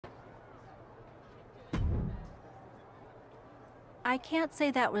I can't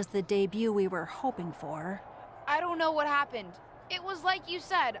say that was the debut we were hoping for. I don't know what happened. It was like you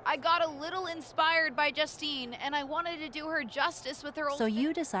said, I got a little inspired by Justine, and I wanted to do her justice with her old... So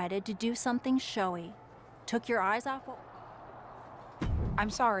you decided to do something showy. Took your eyes off... I'm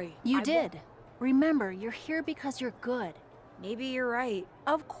sorry. You did. Remember, you're here because you're good. Maybe you're right.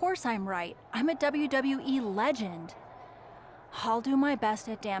 Of course I'm right. I'm a WWE legend. I'll do my best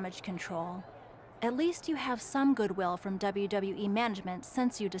at damage control. At least you have some goodwill from WWE management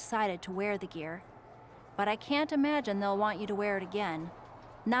since you decided to wear the gear. But I can't imagine they'll want you to wear it again.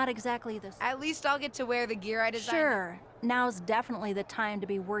 Not exactly the... At least I'll get to wear the gear I designed. Sure. Now's definitely the time to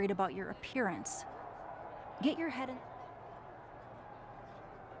be worried about your appearance. Get your head in...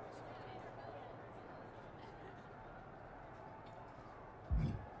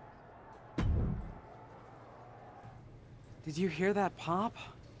 Did you hear that pop?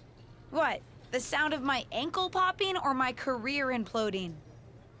 What? The sound of my ankle popping or my career imploding?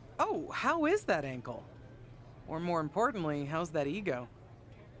 Oh, how is that ankle? Or more importantly, how's that ego?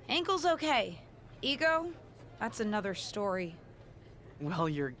 Ankle's okay. Ego? That's another story. Well,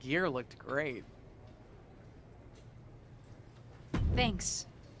 your gear looked great. Thanks.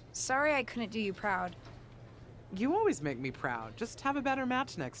 Sorry I couldn't do you proud. You always make me proud. Just have a better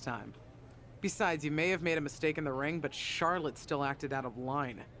match next time. Besides, you may have made a mistake in the ring, but Charlotte still acted out of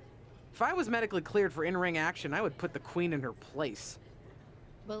line. If I was medically cleared for in-ring action, I would put the Queen in her place.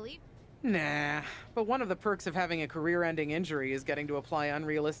 Believe? Nah, but one of the perks of having a career-ending injury is getting to apply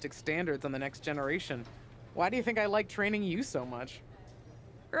unrealistic standards on the next generation. Why do you think I like training you so much?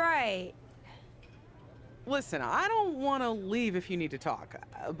 Right. Listen, I don't want to leave if you need to talk,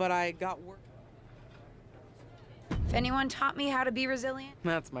 but I got work. If anyone taught me how to be resilient...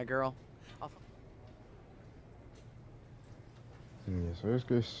 That's my girl. Yes, es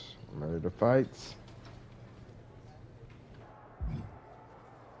Chris. I'm ready to fight.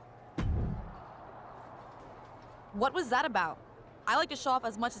 What was that about? I like to show off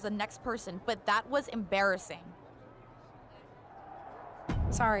as much as the next person, but that was embarrassing.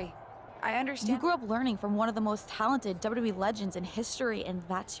 Sorry. I understand. You grew up learning from one of the most talented WWE legends in history, and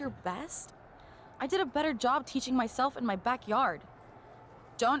that's your best? I did a better job teaching myself in my backyard.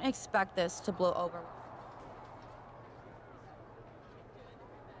 Don't expect this to blow over.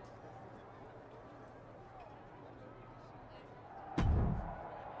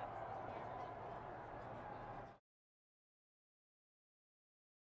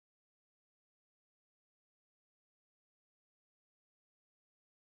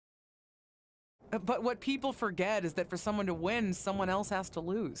 But what people forget is that for someone to win, someone else has to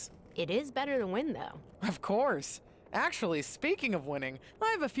lose. It is better to win, though. Of course. Actually, speaking of winning, I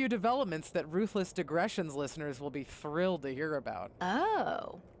have a few developments that Ruthless Digressions listeners will be thrilled to hear about.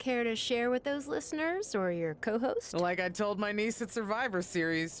 Oh, care to share with those listeners or your co-host? Like I told my niece at Survivor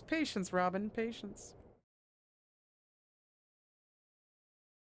Series, patience, Robin, patience.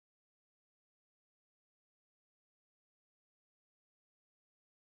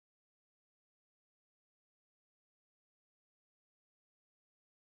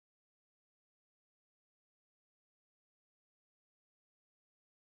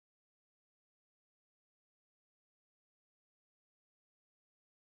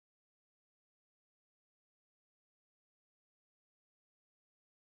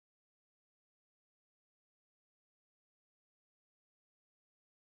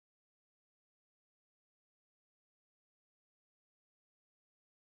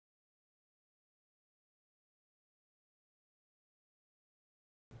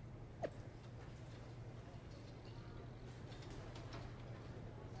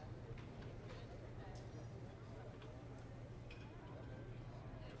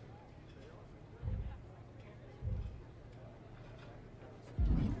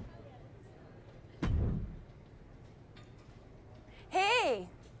 Hey!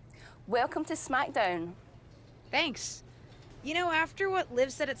 Welcome to SmackDown. Thanks. You know, after what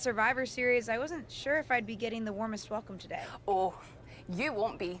Liv said at Survivor Series, I wasn't sure if I'd be getting the warmest welcome today. Oh, you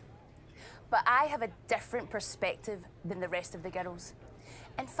won't be. But I have a different perspective than the rest of the girls.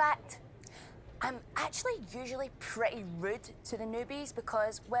 In fact, I'm actually usually pretty rude to the newbies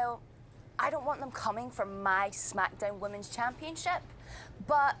because, well, I don't want them coming for my SmackDown Women's Championship.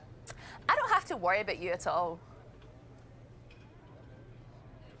 But I don't have to worry about you at all.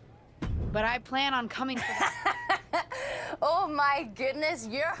 But I plan on coming for that. Oh my goodness,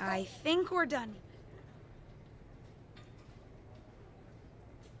 you're... I think we're done.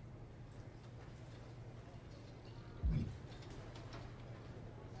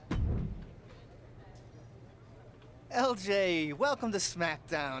 LJ, welcome to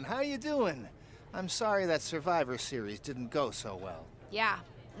SmackDown. How you doing? I'm sorry that Survivor Series didn't go so well. Yeah,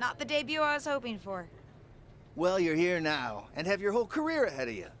 not the debut I was hoping for. Well, you're here now, and have your whole career ahead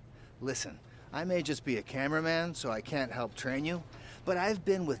of you. Listen, I may just be a cameraman, so I can't help train you, but I've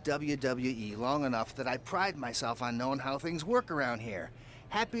been with WWE long enough that I pride myself on knowing how things work around here.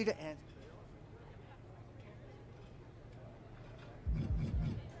 Happy to answer.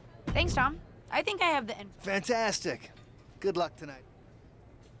 Thanks, Tom. I think I have the info. Fantastic. Good luck tonight.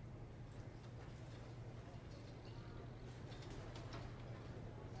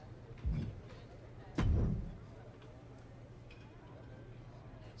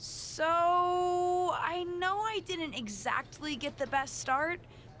 So, I know I didn't exactly get the best start,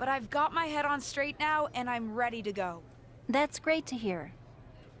 but I've got my head on straight now and I'm ready to go. That's great to hear.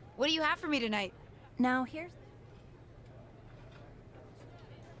 What do you have for me tonight? Now here's...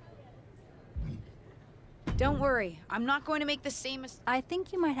 Don't worry, I'm not going to make the same mistake. I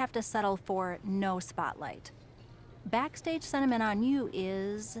think you might have to settle for no spotlight. Backstage sentiment on you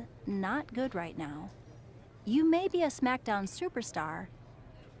is not good right now. You may be a SmackDown superstar.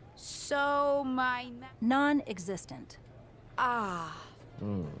 So, Non-existent. Ah.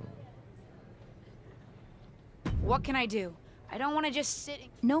 What can I do? I don't want to just sit.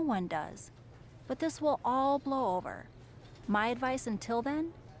 No one does. But this will all blow over. My advice until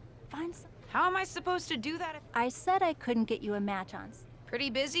then, find some... How am I supposed to do that if I said I couldn't get you a match on... pretty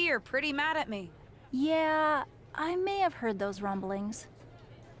busy or pretty mad at me? Yeah, I may have heard those rumblings.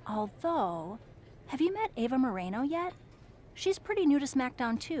 Although, have you met Ava Moreno yet? She's pretty new to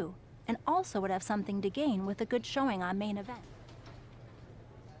SmackDown too, and also would have something to gain with a good showing on main event.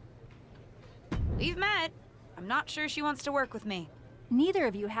 We've met. I'm not sure she wants to work with me. Neither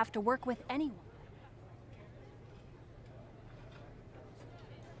of you have to work with anyone.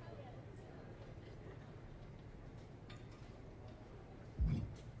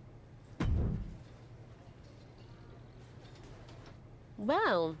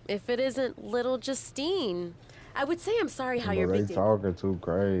 Well, if it isn't little Justine, I would say I'm sorry how your They big day. talking too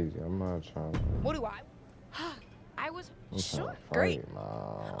crazy. I'm not trying to. What do I? I was I'm trying sure. to Great. fight, man.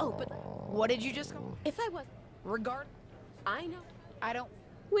 Oh, but What did you just call? if I was, Regard. I know. I don't.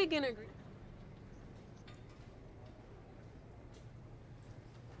 We can agree.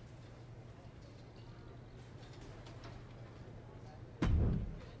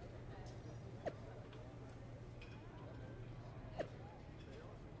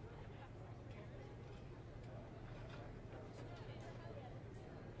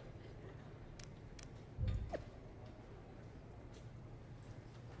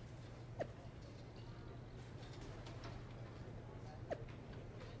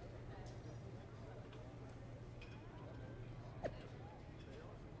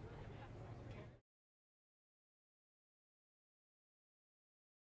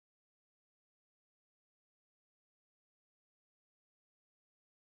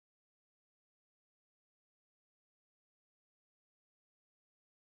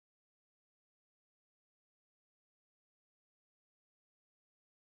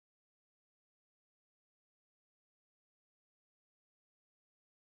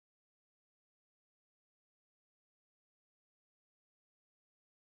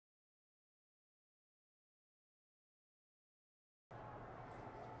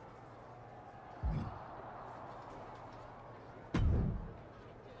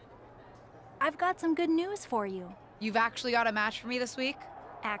 I've got some good news for you. You've actually got a match for me this week?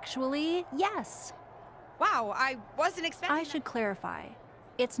 Actually, yes. Wow, I wasn't expecting. I should clarify.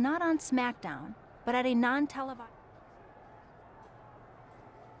 It's not on SmackDown, but at a non-televised...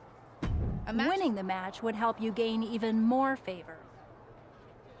 A match? Winning the match would help you gain even more favor.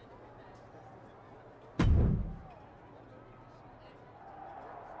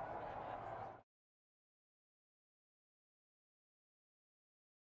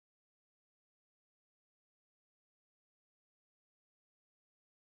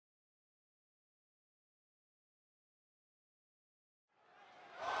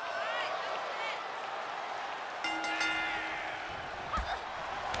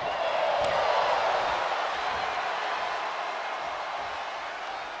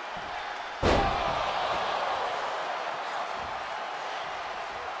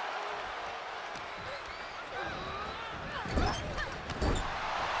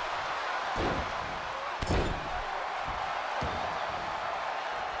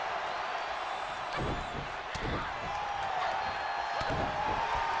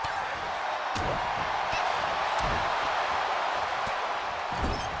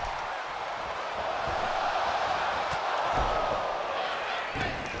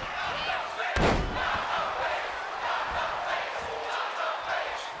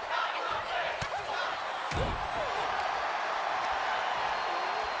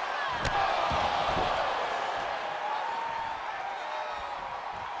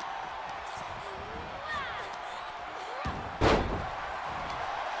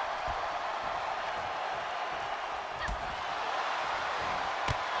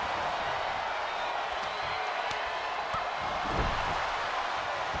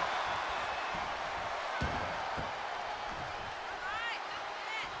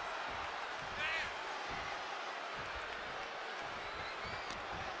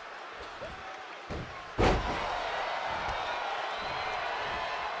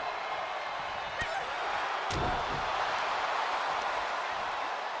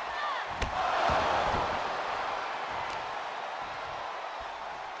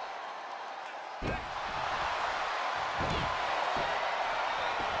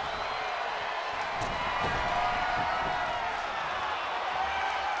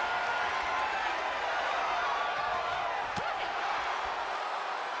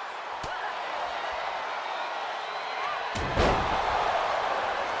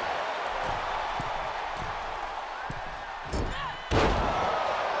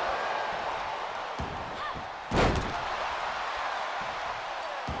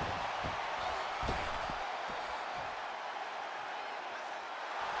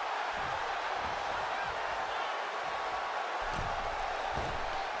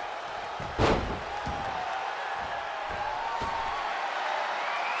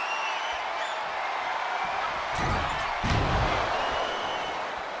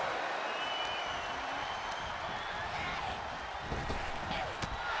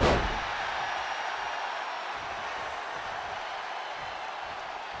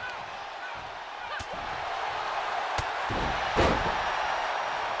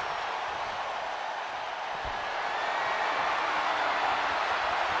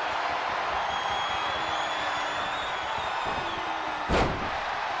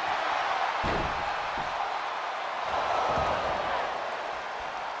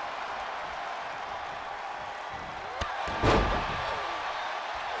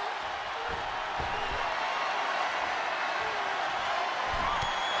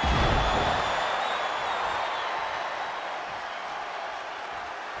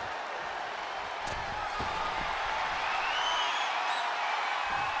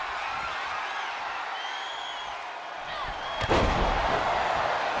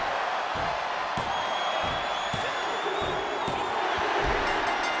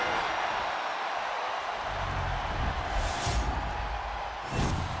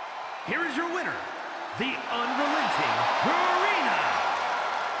 Here is your winner, the unrelenting Marina.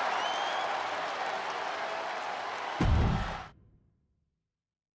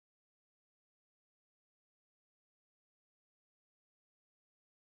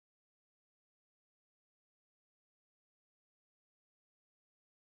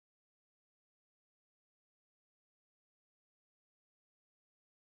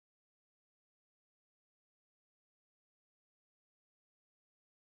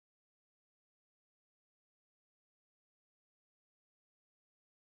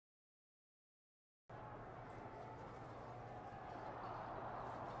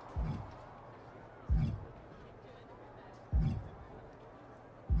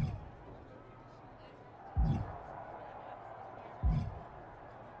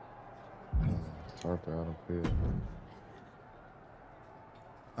 Talk to Adam Pearce.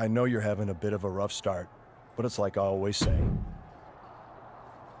 I know you're having a bit of a rough start, but it's like I always say.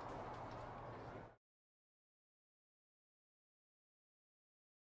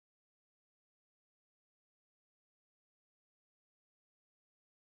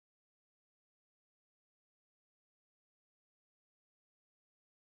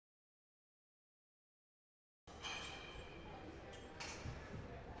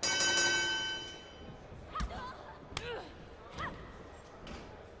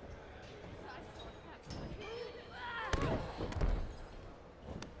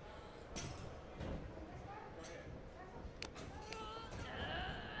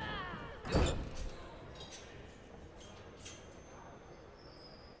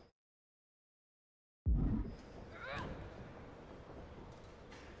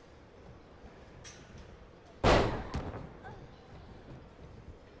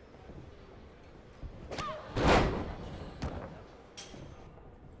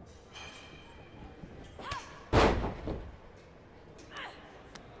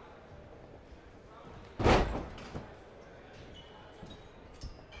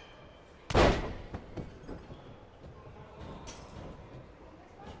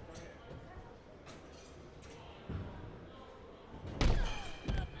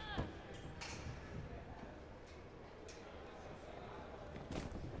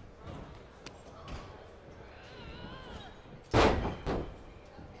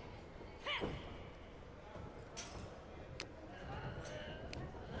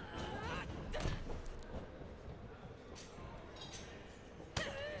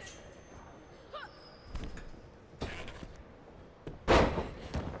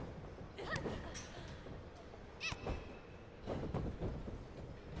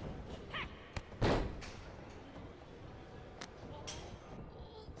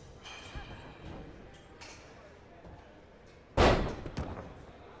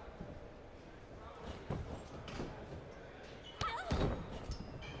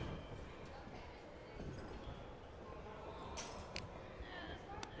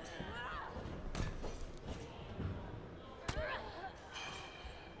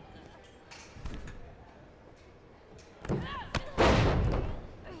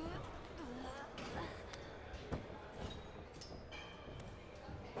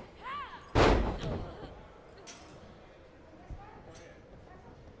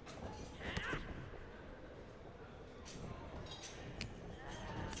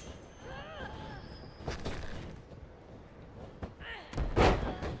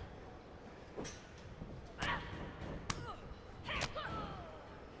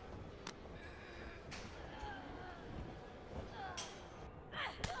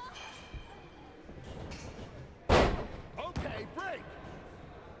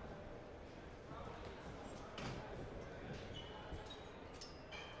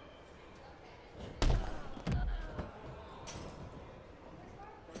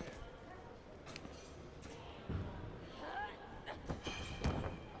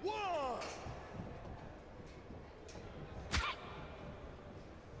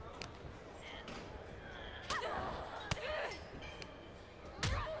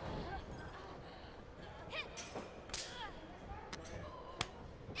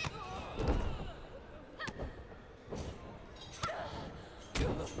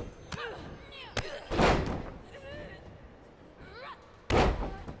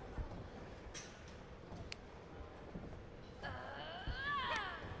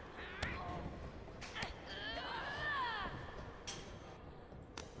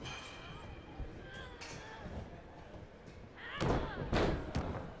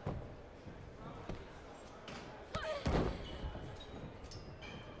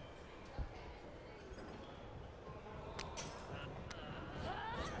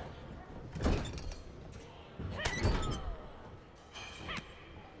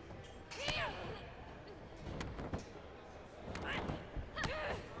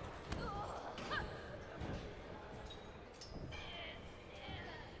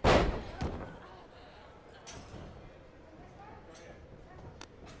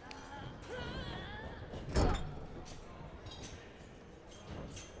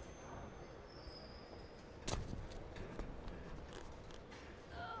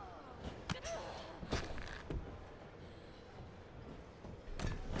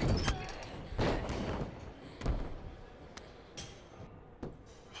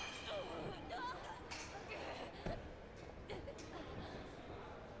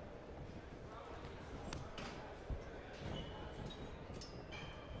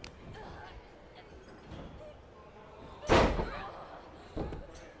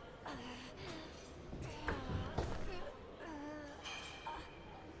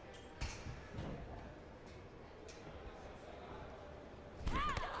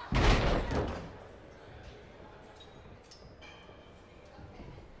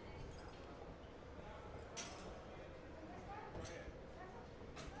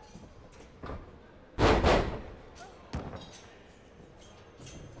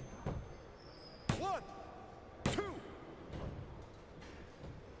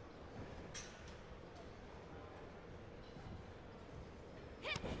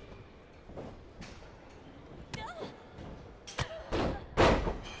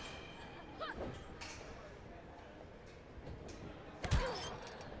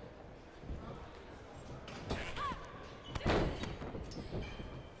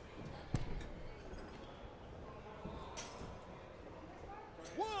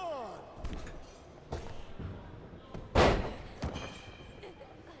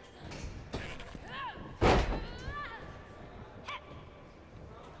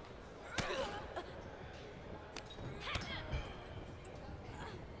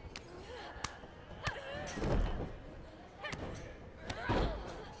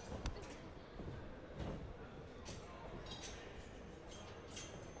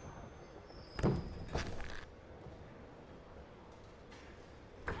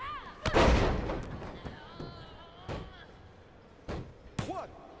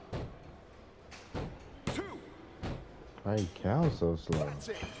 How you count so slow? That's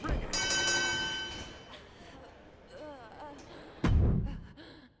it. Bring it.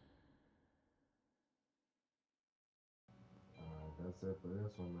 That's it for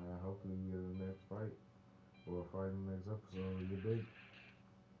this one, man. Hopefully you get the next fight. Or fight in the next episode of your date.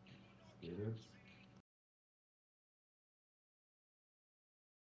 Let's get it.